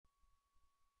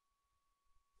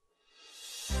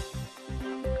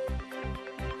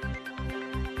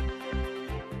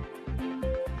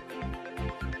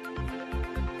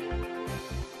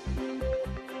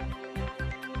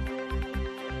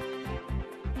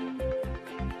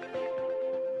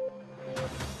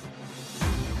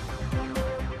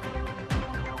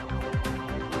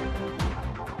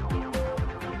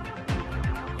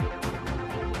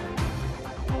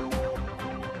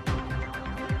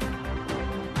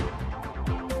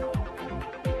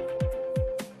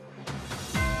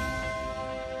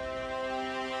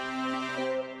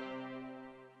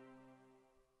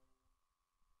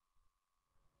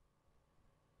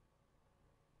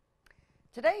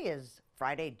Today is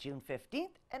Friday, June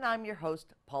 15th, and I'm your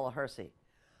host, Paula Hersey.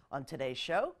 On today's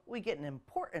show, we get an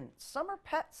important summer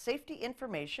pet safety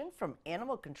information from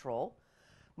Animal Control,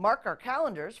 mark our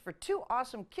calendars for two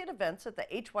awesome kid events at the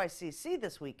HYCC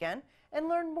this weekend, and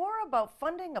learn more about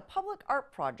funding a public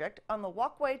art project on the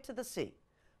walkway to the sea.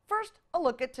 First, a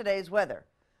look at today's weather.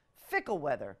 Fickle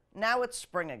weather. Now it's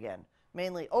spring again.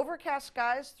 Mainly overcast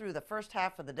skies through the first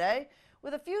half of the day,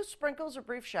 with a few sprinkles or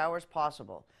brief showers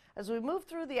possible. As we move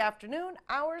through the afternoon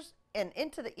hours and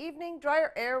into the evening,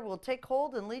 drier air will take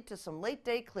hold and lead to some late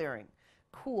day clearing.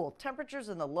 Cool temperatures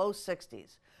in the low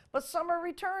 60s. But summer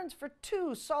returns for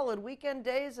two solid weekend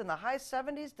days in the high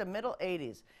 70s to middle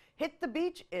 80s. Hit the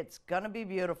beach, it's gonna be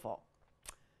beautiful.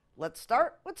 Let's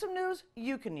start with some news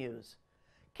you can use.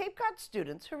 Cape Cod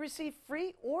students who receive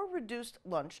free or reduced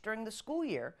lunch during the school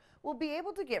year will be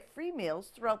able to get free meals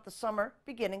throughout the summer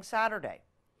beginning Saturday.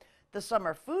 The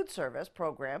Summer Food Service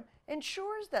program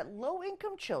ensures that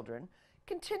low-income children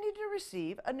continue to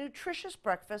receive a nutritious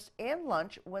breakfast and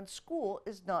lunch when school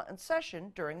is not in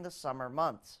session during the summer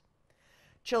months.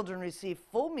 Children receive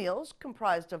full meals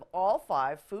comprised of all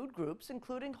 5 food groups,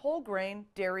 including whole grain,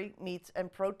 dairy, meats,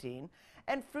 and protein,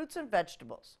 and fruits and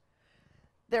vegetables.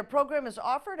 Their program is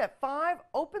offered at 5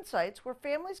 open sites where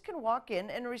families can walk in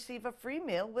and receive a free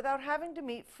meal without having to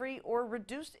meet free or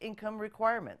reduced income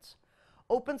requirements.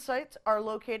 Open sites are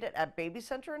located at Baby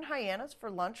Center in Hyannis for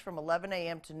lunch from 11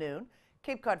 a.m. to noon,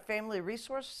 Cape Cod Family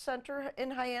Resource Center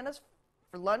in Hyannis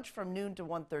for lunch from noon to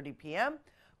 1:30 p.m.,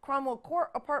 Cromwell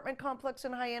Court Apartment Complex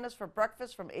in Hyannis for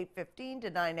breakfast from 8:15 to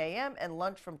 9 a.m. and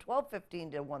lunch from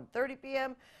 12:15 to 1:30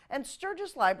 p.m., and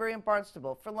Sturgis Library in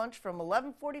Barnstable for lunch from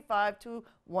 11:45 to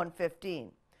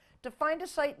 1:15. To find a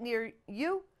site near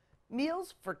you,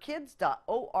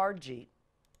 mealsforkids.org.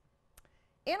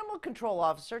 Animal Control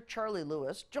Officer Charlie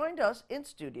Lewis joined us in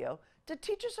studio to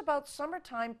teach us about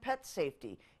summertime pet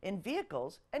safety in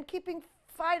vehicles and keeping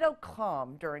Fido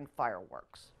calm during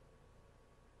fireworks.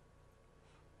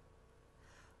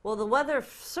 Well, the weather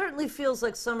certainly feels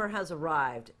like summer has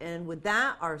arrived, and with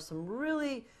that are some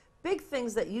really big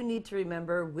things that you need to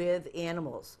remember with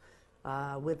animals.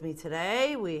 With me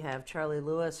today, we have Charlie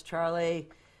Lewis. Charlie,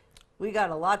 we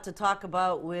got a lot to talk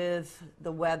about with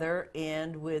the weather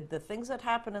and with the things that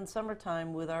happen in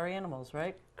summertime with our animals,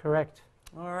 right? Correct.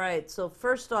 All right, so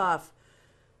first off,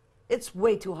 it's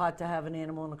way too hot to have an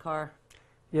animal in the car.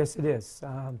 Yes, it is.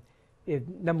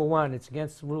 Number one, it's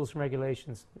against the rules and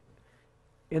regulations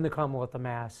in the Commonwealth of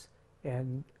Mass,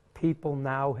 and people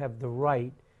now have the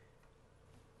right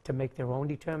to make their own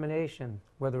determination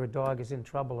whether a dog is in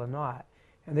trouble or not.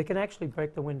 And they can actually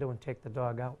break the window and take the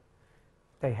dog out.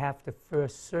 They have to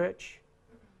first search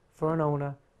for an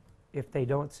owner. If they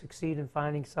don't succeed in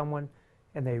finding someone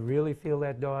and they really feel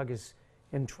that dog is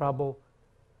in trouble,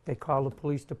 they call the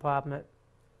police department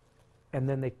and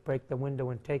then they break the window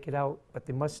and take it out. But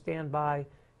they must stand by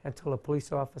until a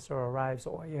police officer arrives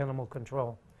or animal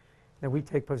control. Then we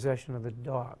take possession of the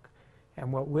dog.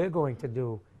 And what we're going to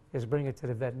do is bring it to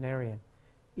the veterinarian,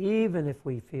 even if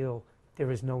we feel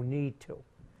there is no need to.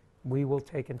 We will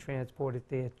take and transport it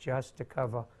there just to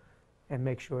cover and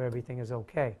make sure everything is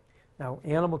okay. Now,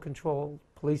 animal control,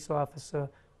 police officer,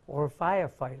 or a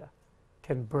firefighter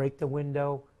can break the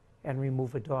window and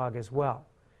remove a dog as well.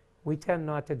 We tend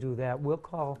not to do that. We'll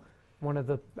call one of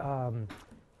the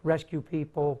rescue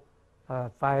people,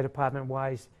 fire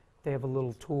department-wise. They have a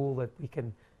little tool that we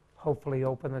can hopefully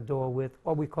open the door with,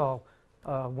 or we call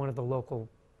one of the local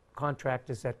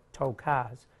contractors that tow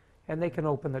cars, and they can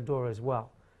open the door as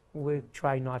well. We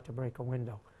try not to break a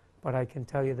window. But I can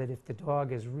tell you that if the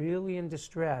dog is really in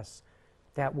distress,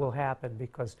 that will happen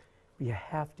because you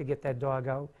have to get that dog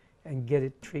out and get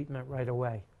it treatment right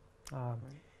away.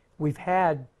 We've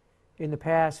had, in the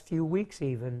past few weeks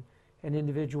even, an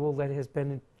individual that has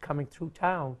been coming through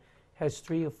town has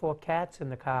 3 or 4 cats in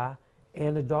the car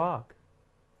and a dog.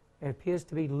 It appears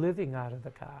to be living out of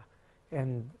the car.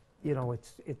 And, you know,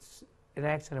 it's an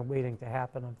accident waiting to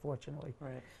happen, unfortunately.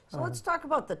 Right. So let's talk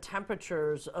about the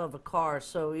temperatures of a car.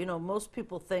 So, you know, most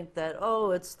people think that,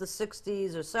 oh, it's the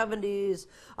 60s or 70s,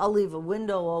 I'll leave a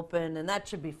window open and that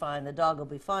should be fine, the dog will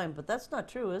be fine. But that's not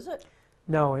true, is it?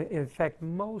 No, in fact,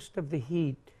 most of the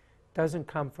heat doesn't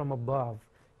come from above.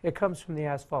 It comes from the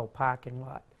asphalt parking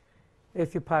lot.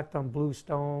 If you're parked on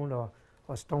bluestone or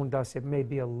stone dust, it may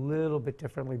be a little bit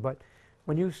differently. But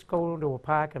when you go into a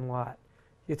parking lot,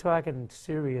 you're talking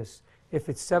serious. If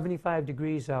it's 75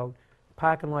 degrees out,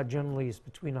 parking lot generally is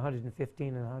between 115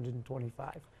 and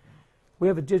 125. We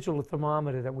have a digital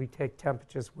thermometer that we take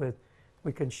temperatures with.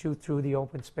 We can shoot through the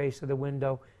open space of the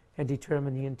window and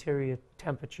determine the interior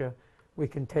temperature we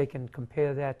can take and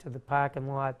compare that to the parking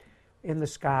lot, in the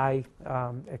sky,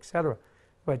 etc.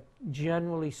 But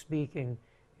generally speaking,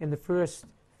 in the first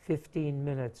 15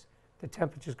 minutes, the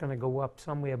temperature is going to go up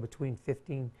somewhere between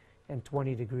 15 and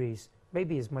 20 degrees,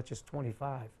 maybe as much as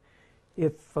 25.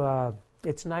 If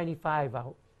it's 95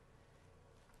 out,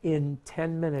 in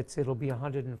 10 minutes it'll be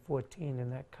 114 in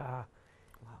that car.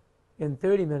 Wow. In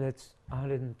 30 minutes,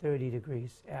 130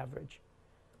 degrees average.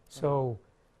 So,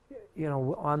 you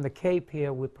know, on the Cape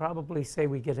here, we'd probably say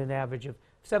we get an average of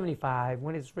 75.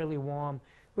 When it's really warm,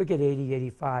 we get 80,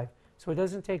 85. So it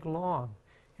doesn't take long.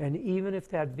 And even if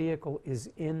that vehicle is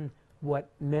in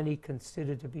what many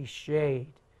consider to be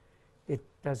shade, it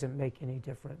doesn't make any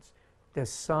difference. The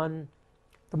sun,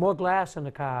 the more glass in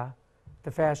the car,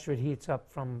 the faster it heats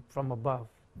up from above.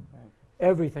 Right.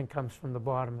 Everything comes from the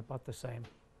bottom about the same.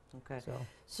 Okay. So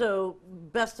So,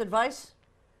 best advice?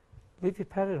 leave your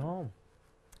pet at home.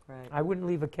 Right. I wouldn't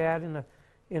leave a cat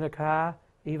in a car,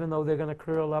 even though they're going to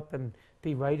curl up and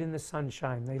be right in the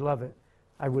sunshine. They love it.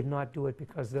 I would not do it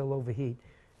because they'll overheat.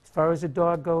 As far as a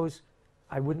dog goes,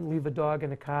 I wouldn't leave a dog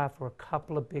in a car for a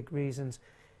couple of big reasons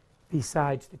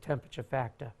besides the temperature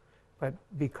factor. But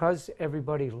because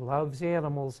everybody loves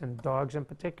animals, and dogs in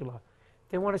particular,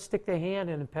 they want to stick their hand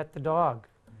in and pet the dog.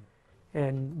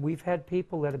 And we've had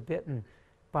people that are bitten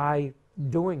by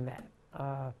doing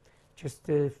that. Just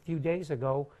a few days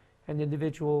ago, an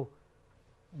individual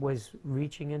was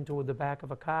reaching into the back of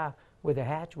a car where the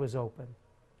hatch was open,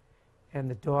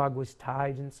 and the dog was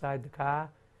tied inside the car.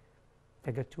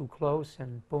 They got too close,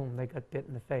 and boom, they got bit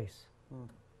in the face.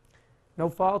 No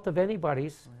fault of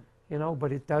anybody's, you know,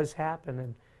 but it does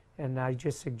happen, and I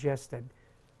just suggest that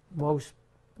most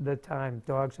of the time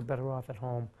dogs are better off at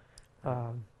home,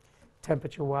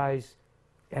 temperature-wise,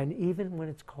 and even when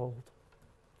it's cold.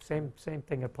 Same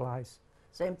thing applies.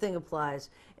 Same thing applies.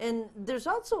 And there's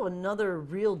also another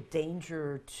real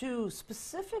danger to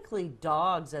specifically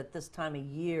dogs at this time of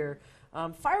year.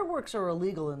 Fireworks are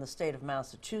illegal in the state of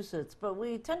Massachusetts, but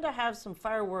we tend to have some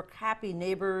firework happy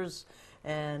neighbors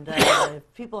and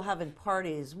people having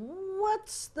parties.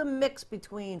 What's the mix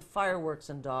between fireworks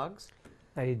and dogs?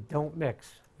 They don't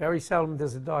mix. Very seldom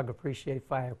does a dog appreciate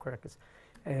firecrackers.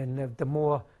 And the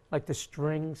more, like the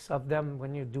strings of them,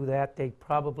 when you do that, they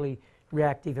probably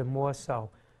react even more so.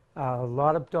 A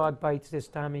lot of dog bites this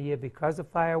time of year because of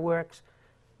fireworks.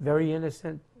 Very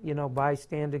innocent, you know,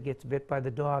 bystander gets bit by the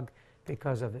dog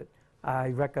because of it. I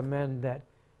recommend that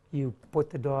you put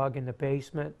the dog in the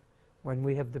basement when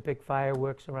we have the big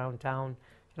fireworks around town.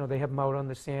 You know, they have them out on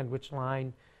the sandwich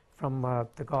line from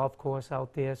the golf course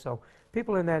out there. So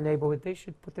people in that neighborhood, they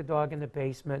should put the dog in the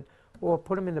basement or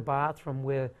put him in the bathroom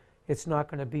where it's not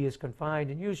going to be as confined.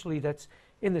 And usually that's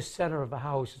in the center of the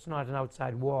house. It's not an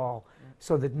outside wall.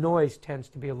 So the noise tends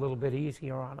to be a little bit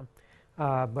easier on them.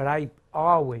 But I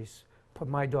always put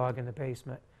my dog in the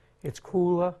basement. It's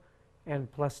cooler,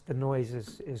 and plus the noise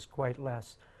is quite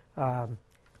less.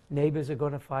 Neighbors are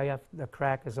going to fire the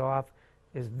crackers off.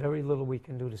 There's very little we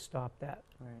can do to stop that.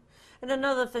 Right. And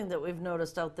another thing that we've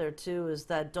noticed out there too is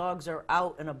that dogs are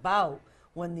out and about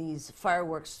when these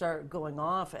fireworks start going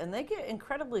off, and they get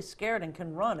incredibly scared and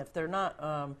can run if they're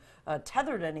not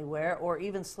tethered anywhere or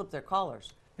even slip their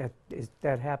collars.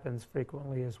 That happens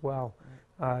frequently as well.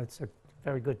 It's a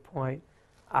very good point.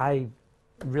 I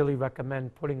really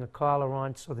recommend putting a collar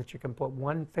on so that you can put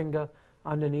one finger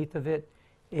underneath of it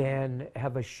and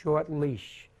have a short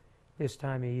leash this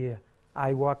time of year.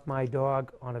 I walk my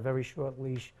dog on a very short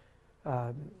leash.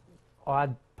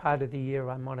 Odd part of the year,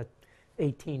 I'm on a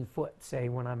 18-foot, say,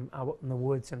 when I'm out in the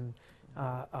woods and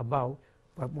about.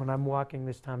 But when I'm walking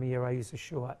this time of year, I use a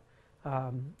short.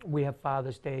 We have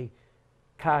Father's Day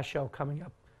car show coming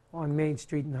up on Main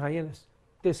Street in Hyannis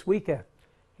this weekend.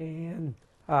 And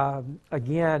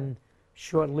again,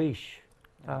 short leash.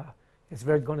 It's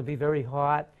going to be very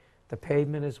hot. The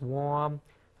pavement is warm.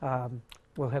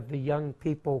 We'll have the young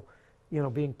people, you know,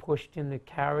 being pushed in the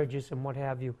carriages and what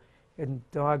have you. And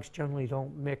dogs generally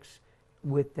don't mix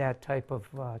with that type of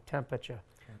temperature.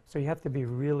 So you have to be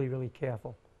really, really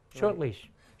careful. Short leash.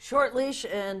 Short leash,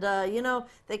 and you know,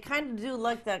 they kind of do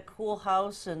like that cool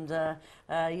house, and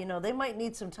you know, they might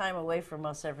need some time away from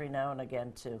us every now and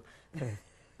again too. Okay.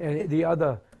 And the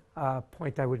other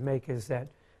point I would make is that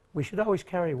we should always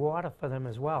carry water for them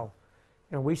as well.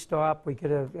 You know, we stop, we get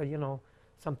you know,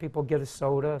 some people get a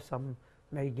soda, some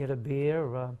may get a beer,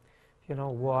 you know,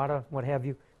 water, what have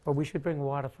you. But we should bring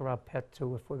water for our pet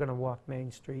too if we're going to walk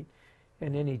Main Street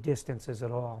in any distances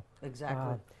at all.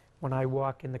 Exactly. When I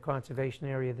walk in the conservation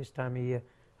area this time of year,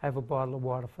 I have a bottle of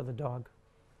water for the dog.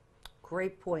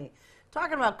 Great point.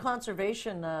 Talking about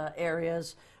conservation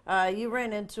areas, you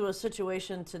ran into a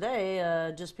situation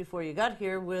today, just before you got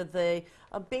here, with a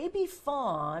baby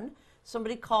fawn.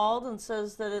 Somebody called and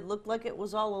says that it looked like it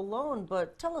was all alone,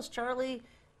 but tell us, Charlie,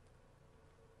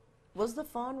 was the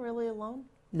fawn really alone?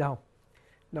 No.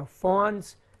 No,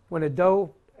 fawns, when a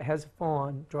doe has a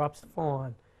fawn, drops a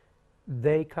fawn,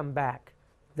 they come back.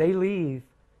 They leave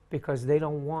because they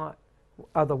don't want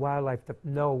other wildlife to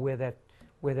know where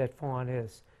that fawn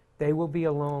is. They will be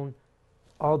alone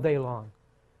all day long.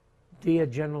 Deer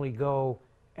generally go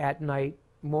at night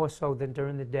more so than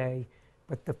during the day,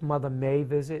 but the mother may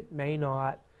visit, may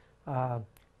not.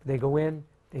 They go in,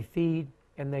 they feed,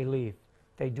 and they leave.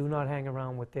 They do not hang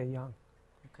around with their young.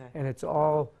 Okay. And it's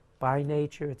all by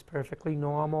nature. It's perfectly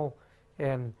normal.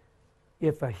 And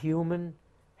if a human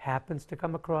happens to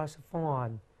come across a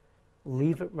fawn,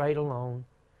 leave it right alone.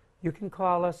 You can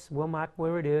call us. We'll mark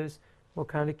where it is. We'll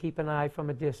kind of keep an eye from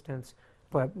a distance.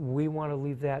 But we want to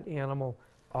leave that animal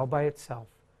all by itself.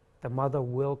 The mother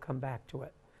will come back to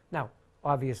it. Now,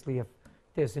 obviously, if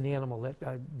there's an animal,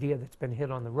 a deer that's been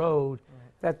hit on the road,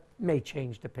 that may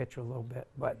change the picture a little bit.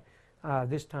 But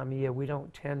this time of year, we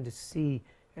don't tend to see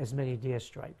as many deer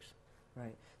strikes.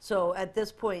 Right. So at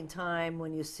this point in time,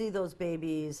 when you see those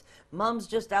babies, mom's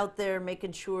just out there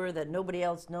making sure that nobody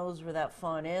else knows where that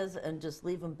fawn is and just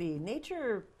leave them be.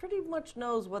 Nature pretty much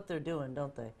knows what they're doing,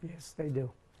 don't they? Yes, they do.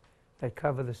 They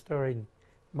cover the story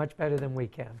much better than we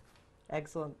can.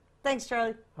 Excellent. Thanks,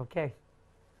 Charlie. Okay.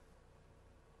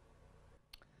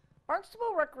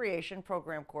 Barnstable Recreation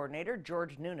Program Coordinator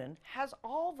George Noonan has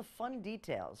all the fun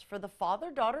details for the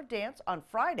father-daughter dance on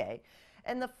Friday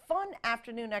and the fun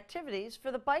afternoon activities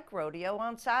for the bike rodeo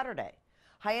on Saturday.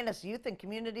 Hyannis Youth and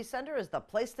Community Center is the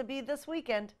place to be this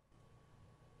weekend.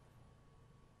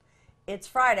 It's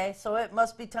Friday, so it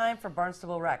must be time for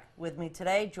Barnstable Rec. With me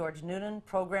today, George Noonan,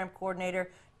 Program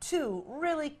Coordinator. Two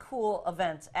really cool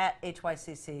events at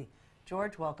HYCC.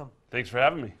 George, welcome. Thanks for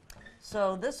having me.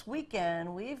 So this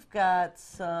weekend, we've got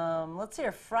some, let's see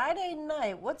here, Friday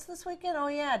night. What's this weekend? Oh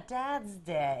yeah, Dad's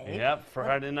Day. Yep,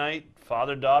 Friday night,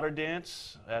 father-daughter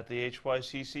dance at the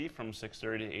HYCC from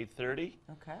 6:30 to 8:30.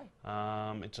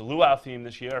 Okay. It's a luau theme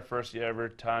this year, our first ever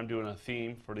time doing a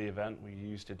theme for the event. We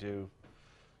used to do,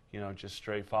 just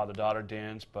straight father-daughter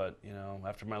dance, but,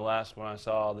 after my last one, I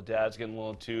saw the dads getting a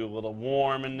little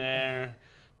warm in there.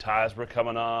 Ties were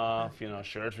coming off,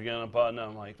 shirts were getting unbuttoned.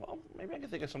 I'm like, well, maybe I could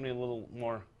think of something a little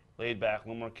more laid back, a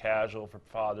little more casual for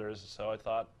fathers. So I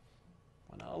thought,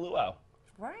 why not a luau?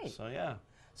 Right. So yeah.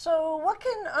 So what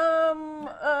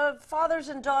can fathers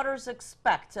and daughters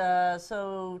expect?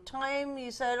 So time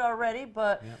you said already,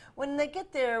 but when they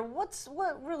get there, what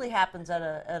really happens at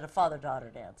a father-daughter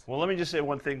dance? Well, let me just say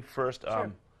one thing first.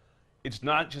 Sure. It's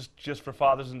not just for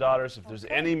fathers and daughters. If there's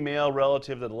any male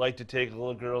relative that'd like to take a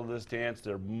little girl to this dance,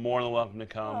 they're more than welcome to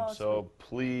come. Oh, so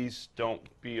please don't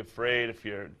be afraid if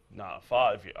you're not a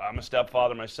father. I'm a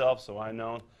stepfather myself, so I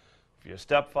know. If you're a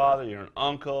stepfather, you're an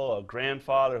uncle, a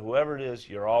grandfather, whoever it is,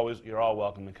 you're all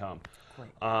welcome to come.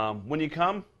 Great. When you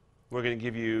come, we're going to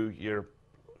give you your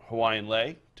Hawaiian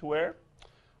lei to wear.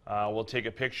 We'll take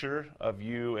a picture of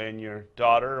you and your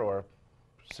daughter or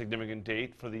significant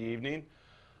date for the evening.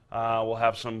 We'll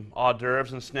have some hors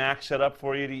d'oeuvres and snacks set up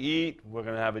for you to eat. We're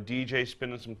going to have a DJ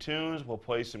spinning some tunes. We'll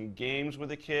play some games with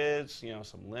the kids,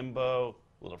 some limbo,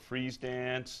 a little freeze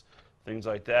dance, things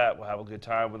like that. We'll have a good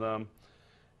time with them.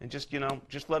 And just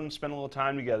let them spend a little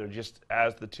time together, just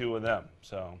as the two of them.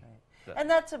 So. Right. And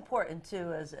that's important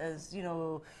too, as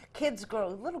kids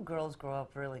little girls grow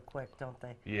up really quick, don't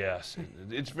they? Yes,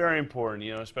 it's very important,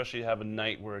 especially to have a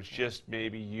night where it's just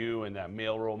maybe you and that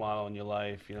male role model in your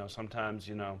life. Sometimes,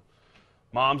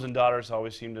 moms and daughters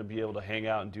always seem to be able to hang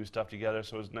out and do stuff together,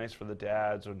 so it's nice for the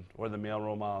dads or the male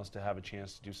role models to have a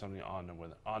chance to do something on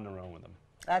their own with them.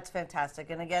 That's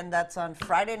fantastic. And again, that's on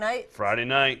Friday night? Friday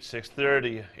night,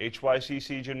 6:30,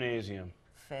 HYCC Gymnasium.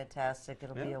 Fantastic.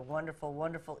 It'll be a wonderful,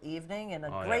 wonderful evening and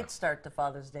a Oh, great start to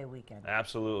Father's Day weekend.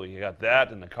 Absolutely. You got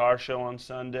that and the car show on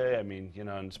Sunday. I mean,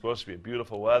 and it's supposed to be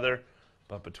beautiful weather.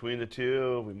 But between the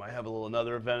two, we might have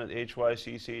another event at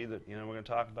HYCC that, we're going to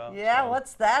talk about. Yeah, so.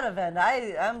 What's that event?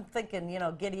 I'm thinking,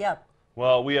 giddy up.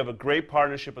 Well, we have a great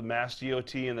partnership with Mass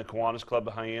DOT and the Kiwanis Club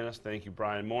of Hyannis. Thank you,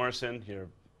 Brian Morrison. You're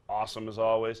awesome as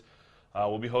always.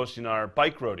 We'll be hosting our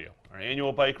bike rodeo, our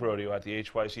annual bike rodeo at the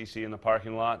HYCC in the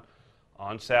parking lot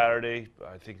on Saturday.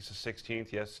 I think it's the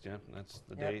 16th. Yes, that's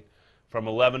the date. From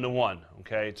 11 to 1.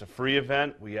 Okay, it's a free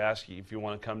event. We ask you if you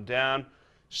want to come down.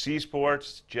 C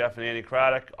Sports, Jeff and Andy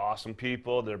Craddock, awesome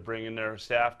people. They're bringing their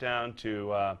staff down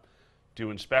to do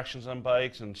inspections on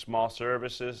bikes and small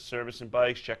services, servicing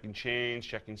bikes, checking chains,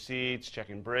 checking seats,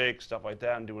 checking brakes, stuff like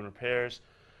that, and doing repairs.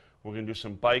 We're going to do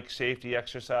some bike safety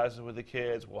exercises with the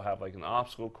kids. We'll have like an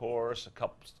obstacle course, a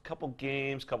couple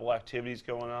games, couple activities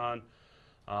going on.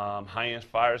 High-end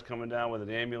fires coming down with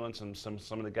an ambulance and some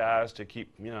of the guys to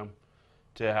keep,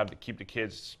 keep the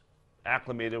kids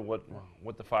acclimated what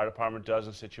the fire department does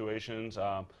in situations.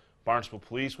 Barnstable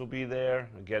Police will be there.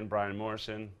 Again, Brian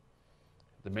Morrison,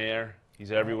 the mayor,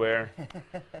 he's everywhere.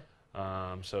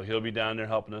 So he'll be down there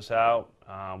helping us out.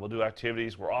 We'll do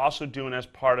activities. We're also doing, as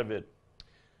part of it,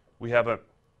 we have a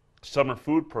summer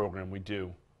food program we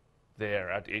do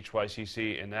there at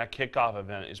HYCC, and that kickoff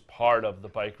event is part of the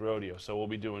bike rodeo. So we'll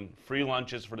be doing free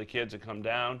lunches for the kids that come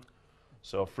down,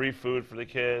 so free food for the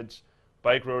kids.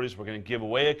 Bike rodeos, we're going to give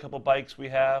away a couple bikes we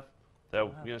have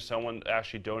that someone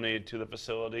actually donated to the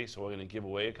facility, so we're going to give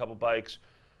away a couple bikes.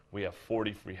 We have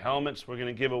 40 free helmets we're going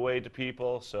to give away to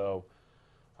people, so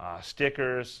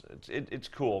stickers, it's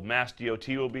cool. Mass DOT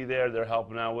will be there, they're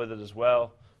helping out with it as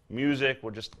well. Music,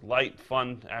 we're just light,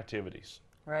 fun activities.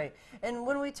 Right. And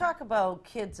when we talk about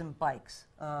kids and bikes,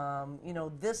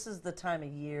 this is the time of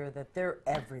year that they're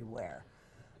everywhere.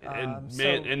 And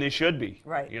they should be.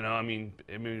 Right.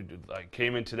 I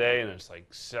came in today and it's like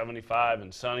 75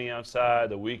 and sunny outside.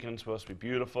 The weekend's supposed to be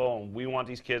beautiful, and we want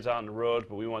these kids out on the road,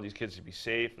 but we want these kids to be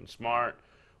safe and smart,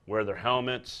 wear their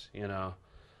helmets,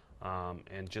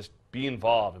 and just be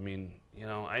involved.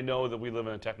 I know that we live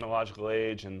in a technological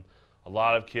age, and a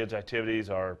lot of kids' activities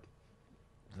are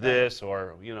this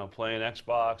or playing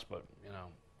Xbox, but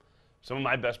some of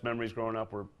my best memories growing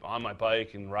up were on my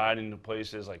bike and riding to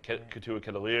places like Katua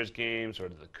Cavaliers games or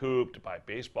to the Coop to buy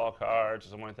baseball cards or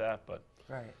something like that. But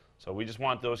so we just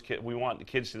want those kids. We want the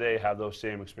kids today to have those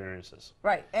same experiences.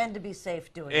 Right, and to be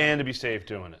safe doing it. And to be safe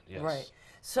doing it. Yes. Right.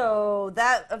 So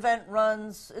that event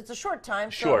runs. It's a short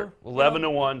time. Short, 11 to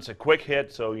 1. It's a quick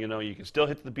hit, so you can still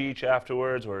hit the beach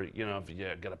afterwards, or if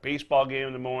you got a baseball game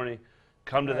in the morning,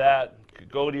 come to that.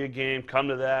 Go to your game. Come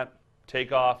to that.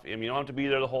 Take off. You don't have to be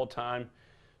there the whole time.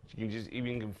 You can just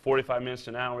even give 45 minutes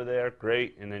to an hour there.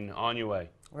 Great, and then on your way.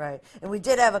 Right. And we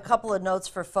did have a couple of notes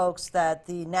for folks that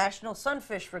the National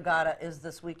Sunfish Regatta is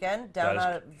this weekend down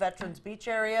at Veterans Beach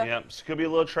area. Yep. So could be a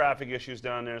little traffic issues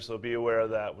down there, so be aware of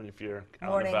that if you're out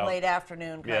morning, and about. late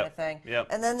afternoon kind of thing. Yep.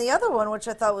 And then the other one, which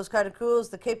I thought was kind of cool, is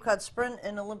the Cape Cod Sprint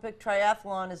and Olympic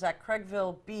Triathlon is at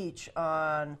Craigville Beach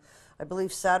on, I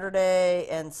believe, Saturday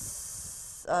and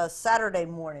Saturday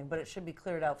morning, but it should be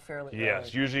cleared out fairly early.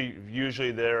 Yes,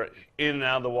 usually they're in and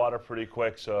out of the water pretty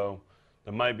quick, so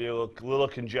there might be a little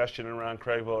congestion around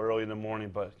Craigville early in the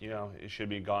morning, but it should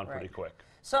be gone pretty quick.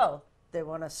 So they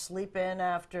want to sleep in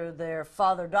after their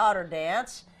father-daughter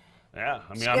dance. Yeah,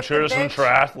 I'm sure there's some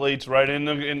triathletes right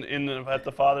at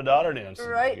the father-daughter dance.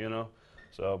 Right.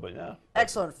 So, but yeah.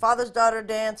 Excellent. Father's-daughter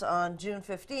dance on June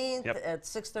 15th Yep. at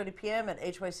 6:30 p.m. at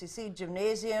HYCC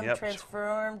Gymnasium, Yep.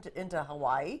 transformed into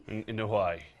Hawaii. Into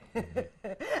Hawaii.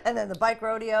 And then the bike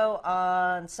rodeo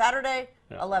on Saturday,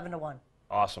 11 to 1.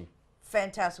 Awesome.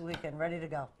 Fantastic weekend. Ready to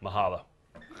go. Mahalo.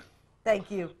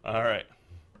 Thank you. All right.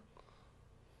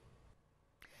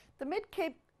 The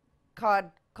Mid-Cape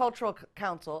Cod Cultural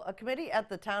Council, a committee at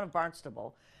the town of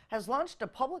Barnstable, has launched a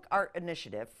public art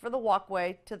initiative for the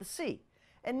walkway to the sea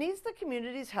and needs the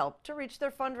community's help to reach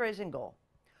their fundraising goal.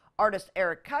 Artist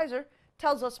Eric Kaiser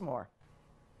tells us more.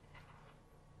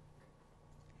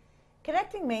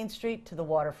 Connecting Main Street to the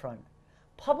waterfront,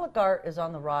 public art is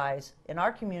on the rise in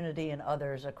our community and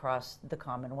others across the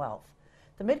Commonwealth.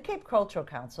 The Mid-Cape Cultural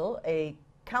Council, a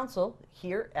council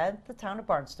here at the town of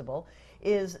Barnstable,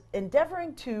 is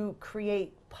endeavoring to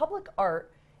create public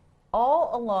art all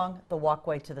along the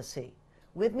walkway to the sea.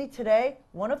 With me today,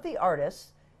 one of the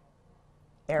artists,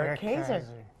 Eric Kaiser.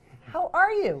 How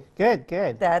are you? Good,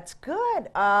 good. That's good.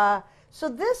 So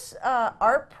this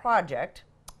art project,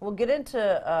 we'll get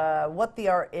into what the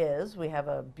art is. We have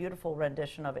a beautiful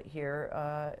rendition of it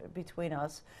here between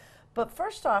us. But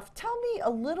first off, tell me a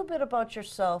little bit about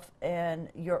yourself and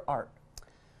your art.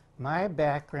 My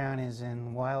background is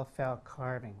in wildfowl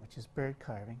carving, which is bird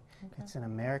carving. Okay. It's an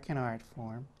American art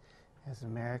form, as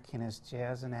American as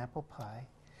jazz and apple pie.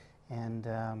 And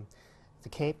the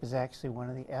Cape is actually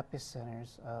one of the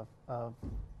epicenters of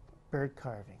bird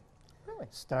carving. Really?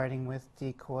 Starting with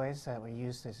decoys that were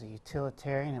used as a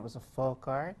utilitarian, it was a folk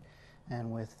art.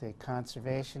 And with the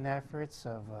conservation efforts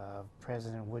of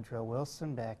President Woodrow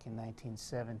Wilson back in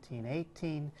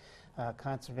 1917-18,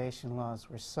 conservation laws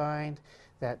were signed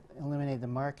that eliminated the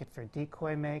market for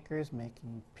decoy makers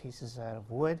making pieces out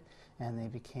of wood, and they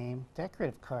became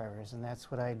decorative carvers, and that's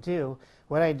what I do.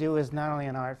 What I do is not only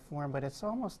an art form, but it's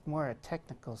almost more a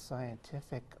technical,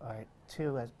 scientific art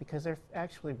too, because they're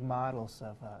actually models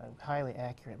of highly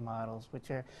accurate models, which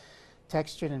are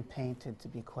textured and painted to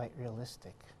be quite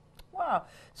realistic. Wow.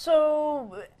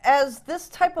 So as this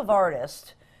type of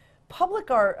artist,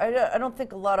 public art, I don't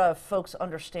think a lot of folks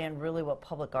understand really what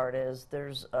public art is.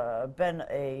 There's been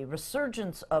a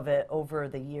resurgence of it over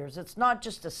the years. It's not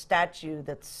just a statue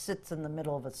that sits in the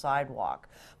middle of a sidewalk.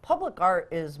 Public art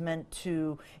is meant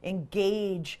to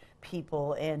engage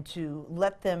people and to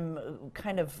let them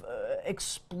kind of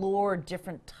explore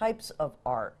different types of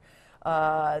art.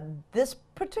 This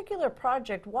particular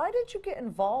project, why did you get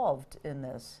involved in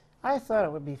this? I thought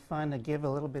it would be fun to give a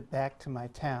little bit back to my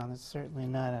town. It's certainly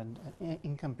not an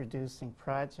income-producing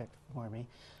project for me.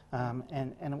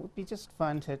 And it would be just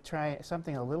fun to try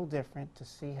something a little different to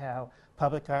see how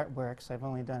public art works. I've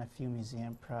only done a few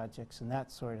museum projects and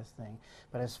that sort of thing.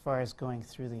 But as far as going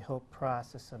through the whole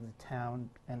process of the town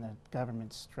and the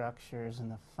government structures and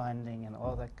the funding and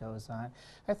all that goes on,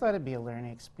 I thought it'd be a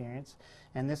learning experience.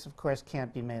 And this, of course,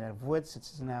 can't be made out of wood since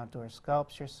it's an outdoor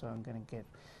sculpture, so I'm going to get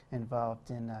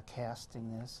involved in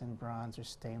casting this in bronze or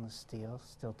stainless steel,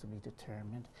 still to be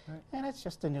determined. Right. And it's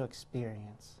just a new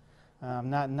experience.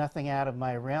 Nothing out of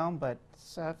my realm, but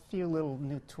a few little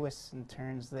new twists and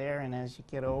turns there. And as you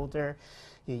get older,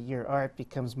 your art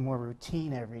becomes more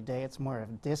routine every day. It's more of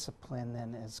a discipline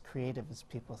than as creative as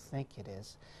people think it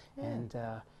is. Yeah. And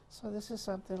so this is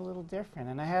something a little different.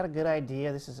 And I had a good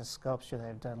idea. This is a sculpture that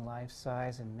I've done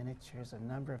life-size and miniatures a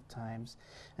number of times.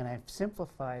 And I've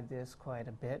simplified this quite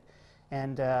a bit.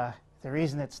 And the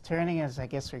reason it's turning is, I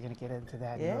guess we're going to get into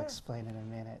that and you'll explain in a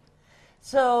minute.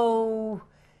 So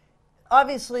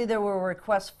obviously there were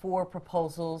requests for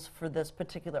proposals for this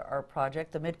particular art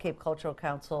project. The Mid-Cape Cultural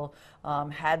Council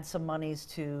had some monies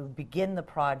to begin the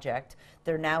project.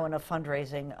 They're now in a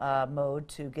fundraising mode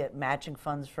to get matching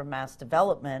funds from Mass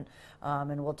Development,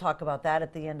 and we'll talk about that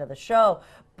at the end of the show.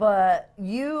 But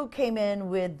you came in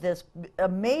with this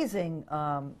amazing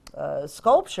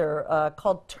sculpture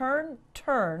called Turn,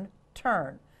 Turn,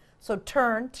 Turn. So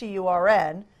turn,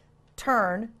 T-U-R-N,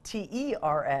 turn,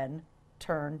 T-E-R-N,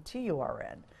 turn,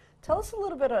 T-U-R-N. Tell us a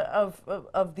little bit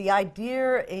of the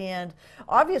idea, and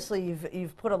obviously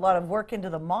you've put a lot of work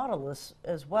into the model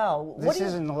as well. This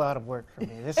isn't a lot of work for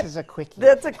me. This is a quickie.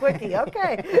 That's a quickie,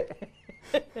 okay.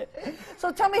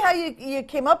 So tell me how you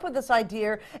came up with this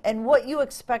idea and what you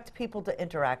expect people to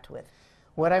interact with.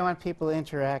 What I want people to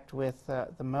interact with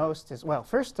the most is, well,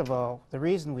 first of all, the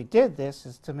reason we did this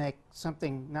is to make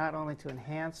something not only to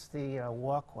enhance the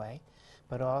walkway,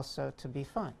 but also to be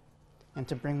fun and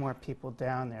to bring more people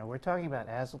down there. We're talking about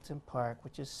Azleton Park,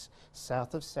 which is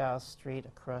south of South Street,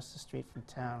 across the street from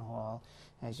Town Hall.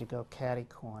 As you go catty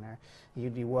corner,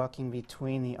 you'd be walking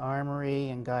between the Armory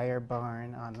and Geyer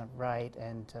Barn on the right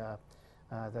and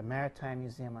the Maritime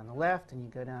Museum on the left, and you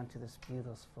go down to this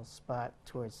beautiful spot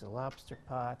towards the lobster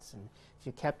pots. And if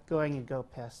you kept going, you'd go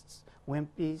past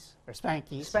Wimpy's, or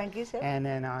Spanky's. Spanky's, yeah. And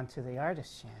then on to the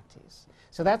artist shanties.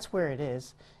 So that's where it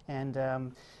is. And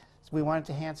so we wanted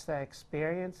to enhance that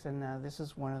experience, and this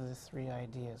is one of the three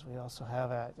ideas. We also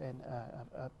have a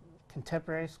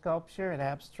contemporary sculpture, an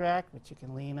abstract, which you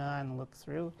can lean on and look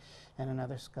through, and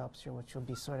another sculpture, which will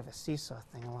be sort of a seesaw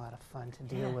thing, a lot of fun to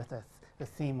deal with the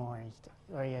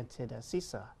theme-oriented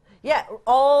seesaw. Yeah,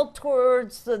 all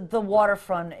towards the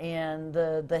waterfront and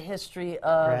the history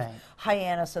of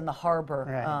Hyannis and the harbor.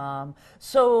 Right.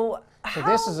 So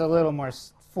this is a little more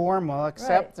formal,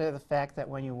 except the fact that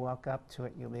when you walk up to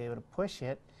it, you'll be able to push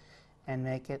it and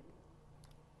make it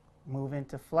move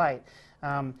into flight.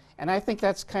 And I think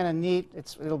that's kind of neat.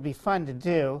 It'll be fun to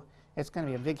do. It's going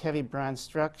to be a big, heavy bronze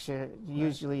structure.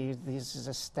 Usually this is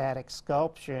a static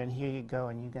sculpture, and here you go,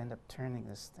 and you end up turning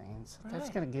this thing. So that's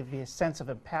going to give you a sense of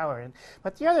empowerment.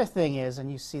 But the other thing is,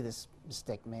 and you see this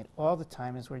mistake made all the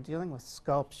time, is we're dealing with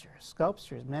sculpture.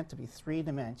 Sculpture is meant to be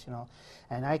three-dimensional,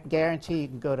 and I guarantee you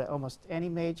can go to almost any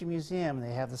major museum, and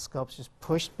they have the sculptures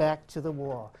pushed back to the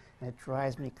wall. And it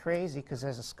drives me crazy, because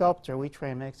as a sculptor, we try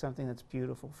and make something that's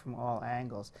beautiful from all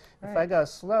angles. If I go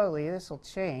slowly, this will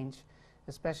change.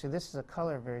 Especially, this is a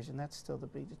color version, that's still to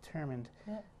be determined.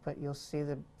 But you'll see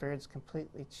the birds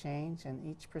completely change, and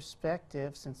each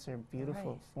perspective, since they're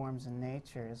beautiful forms in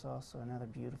nature, is also another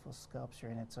beautiful sculpture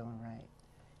in its own right.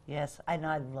 Yes, and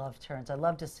I love turns. I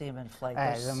love to see them in flight.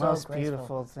 The so most graceful.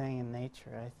 beautiful thing in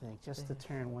nature, I think. Just the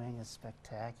turn wing is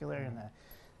spectacular, and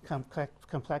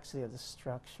complexity of the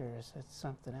structures. It's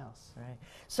something else. Right.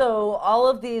 So all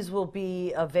of these will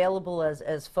be available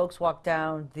as folks walk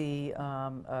down the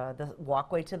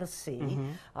walkway to the sea.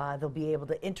 They'll be able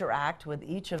to interact with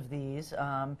each of these.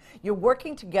 You're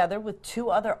working together with two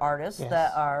other artists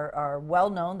that are well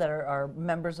known, that are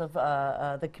members of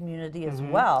the community as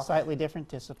well. Slightly different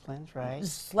disciplines, right?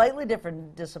 Slightly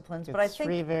different disciplines, but I It's think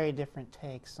three very different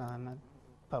takes on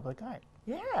public art.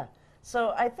 yeah.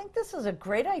 So I think this is a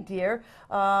great idea.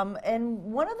 And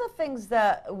one of the things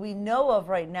that we know of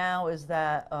right now is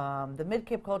that the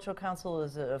Mid-Cape Cultural Council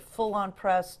is a full-on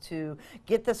press to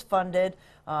get this funded.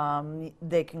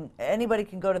 Anybody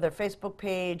can go to their Facebook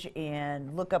page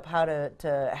and look up how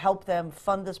to help them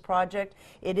fund this project.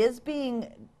 It is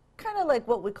being kind of like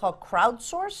what we call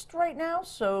crowdsourced right now.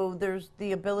 So there's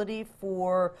the ability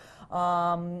for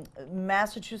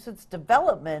Massachusetts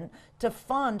Development to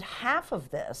fund half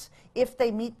of this if they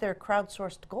meet their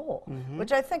crowdsourced goal,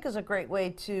 which I think is a great way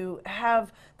to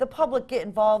have the public get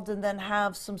involved and then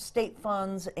have some state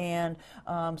funds and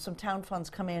some town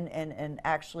funds come in and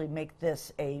actually make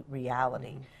this a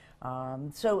reality.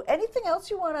 So anything else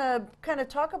you want to kind of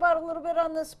talk about a little bit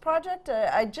on this project?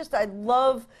 I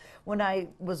love, when I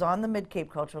was on the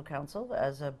Mid-Cape Cultural Council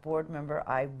as a board member,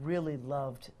 I really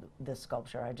loved this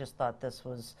sculpture. I just thought this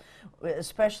was,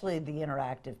 especially the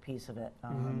interactive piece of it,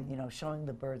 you know, showing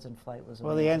the birds in flight was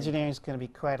Well, amazing. the engineering is going to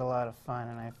be quite a lot of fun,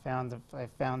 and I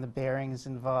found the bearings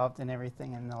involved and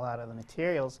everything and a lot of the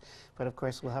materials, but of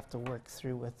course we'll have to work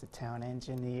through with the town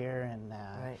engineer and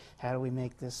how do we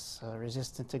make this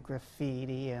resistant to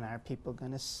graffiti, and are people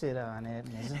going to sit on it,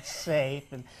 and is it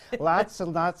safe, and lots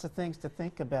of things to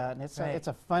think about. And it's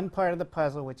a fun part of the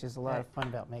puzzle, which is a lot of fun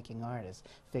about making art, is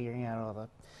figuring out all the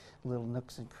little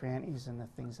nooks and crannies and the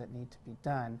things that need to be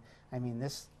done. I mean,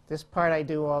 this part I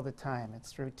do all the time.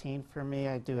 It's routine for me.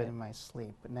 I do it in my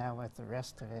sleep. But now with the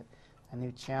rest of it, a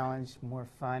new challenge, more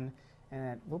fun,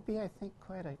 and it will be, I think,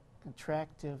 quite an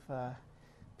attractive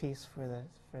piece for the.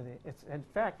 It's, in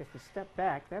fact, if you step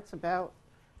back, that's about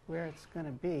where it's going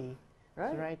to be.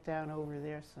 It's right down over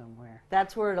there somewhere.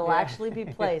 That's where it'll actually be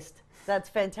placed. That's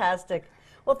fantastic.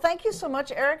 Well, thank you so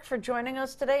much, Eric, for joining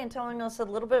us today and telling us a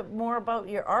little bit more about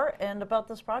your art and about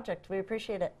this project. We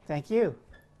appreciate it. Thank you.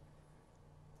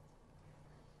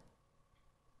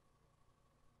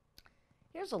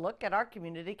 Here's a look at our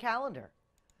community calendar.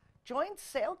 Join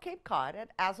Sail Cape Cod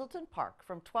at Azleton Park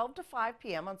from 12 to 5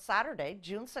 p.m. on Saturday,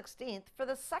 June 16th for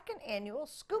the second annual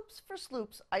Scoops for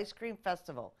Sloops Ice Cream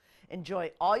Festival.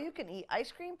 Enjoy all-you-can-eat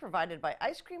ice cream provided by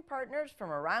ice cream partners from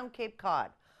around Cape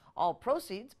Cod. All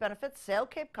proceeds benefit Sail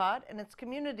Cape Cod and its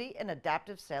community and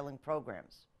adaptive sailing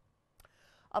programs.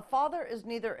 A father is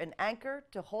neither an anchor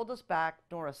to hold us back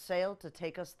nor a sail to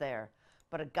take us there,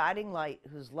 but a guiding light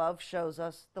whose love shows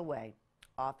us the way.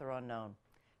 Author unknown.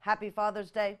 Happy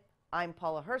Father's Day. I'm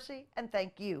Paula Hersey, and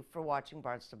thank you for watching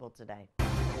Barnstable Today.